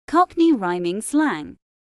Cockney rhyming slang.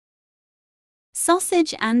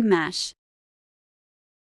 Sausage and mash.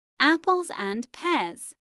 Apples and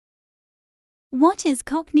pears. What is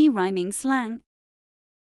Cockney rhyming slang?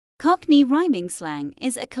 Cockney rhyming slang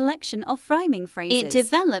is a collection of rhyming phrases. It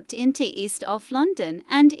developed into east of London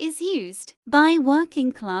and is used by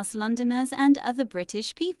working-class Londoners and other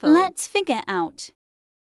British people. Let's figure out.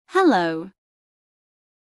 Hello.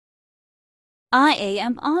 I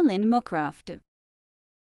am Arlene Mockcraft.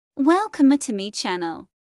 Welcome to my channel.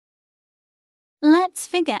 Let's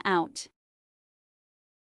figure out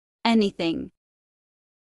anything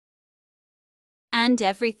and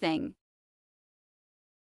everything.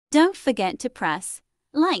 Don't forget to press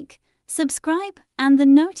like, subscribe, and the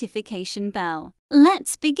notification bell.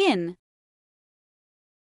 Let's begin.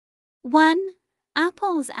 1.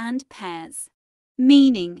 Apples and pears.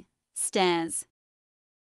 Meaning, stairs.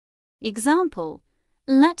 Example,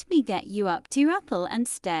 let me get you up to apple and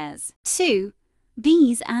stairs. 2.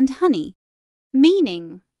 Bees and honey.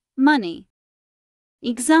 Meaning, money.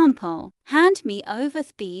 Example, hand me over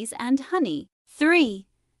bees and honey. 3.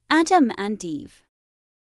 Adam and Eve.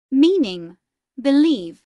 Meaning,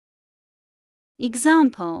 believe.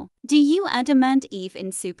 Example, do you Adam and Eve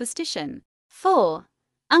in superstition? 4.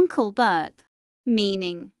 Uncle Bert.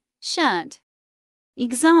 Meaning, shirt.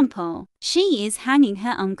 Example, she is hanging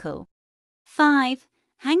her uncle. 5.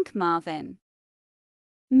 Hank Marvin.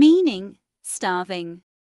 Meaning, starving.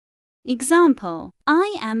 Example,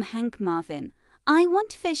 I am Hank Marvin. I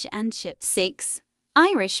want fish and chips. 6.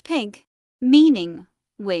 Irish pig. Meaning,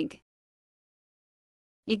 wig.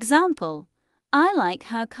 Example, I like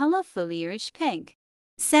her colorful Irish pig.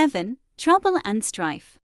 7. Trouble and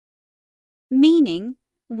strife. Meaning,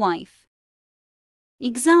 wife.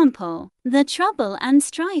 Example, the trouble and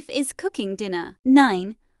strife is cooking dinner.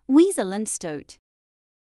 9. Weasel and stoat.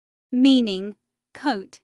 Meaning,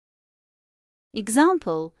 coat.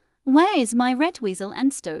 Example, where is my red weasel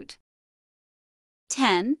and stoat?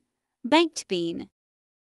 10. Baked bean.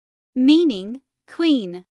 Meaning,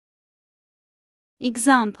 queen.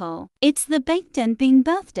 Example, it's the baked and bean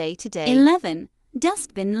birthday today. 11.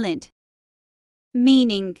 Dustbin lid.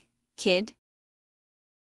 Meaning, kid.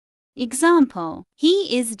 Example,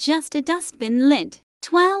 he is just a dustbin lid.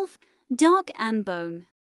 12. Dog and bone.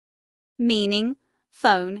 Meaning,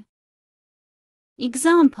 phone.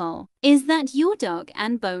 Example, is that your dog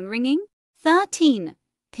and bone ringing? 13.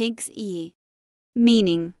 Pig's ear.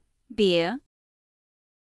 Meaning, beer.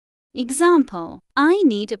 Example, I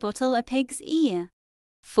need a bottle of pig's ear.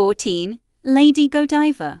 14. Lady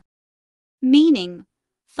Godiva. Meaning,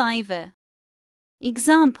 fiver.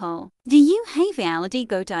 Example, do you have a lady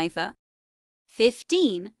Godiva?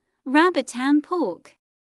 15. Rabbit and pork.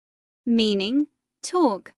 Meaning,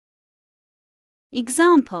 talk.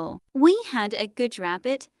 Example, we had a good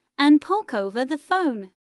rabbit and pork over the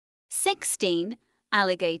phone. 16.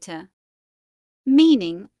 Alligator.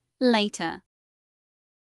 Meaning, later.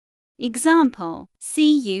 Example,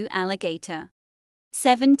 see you alligator.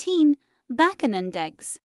 17. Bacon and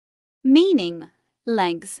eggs. Meaning,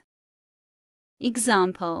 legs.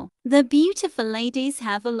 Example, the beautiful ladies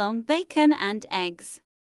have a long bacon and eggs.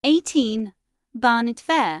 18. Barnet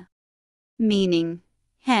fair. Meaning,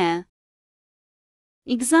 hair.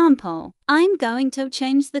 Example, I'm going to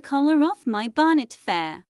change the color of my barnet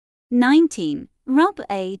fair. 19. Rob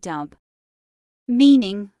a dub.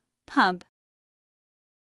 Meaning, pub.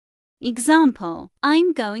 Example,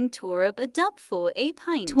 I'm going to rob a dub for a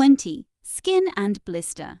pint. 20. Skin and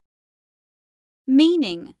blister.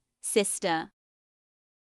 Meaning, sister.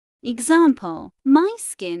 Example, my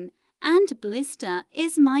skin and blister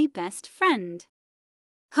is my best friend.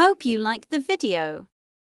 Hope you liked the video.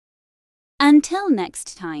 Until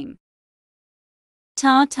next time.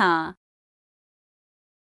 Ta-ta.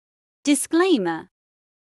 Disclaimer.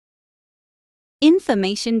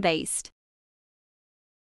 Information based.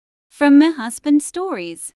 From my husband's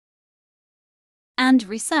stories and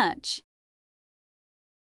research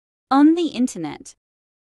on the internet.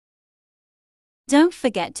 Don't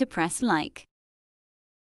forget to press like,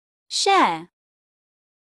 share,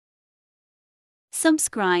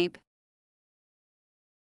 subscribe,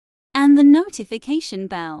 and the notification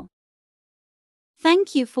bell.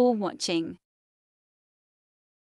 Thank you for watching.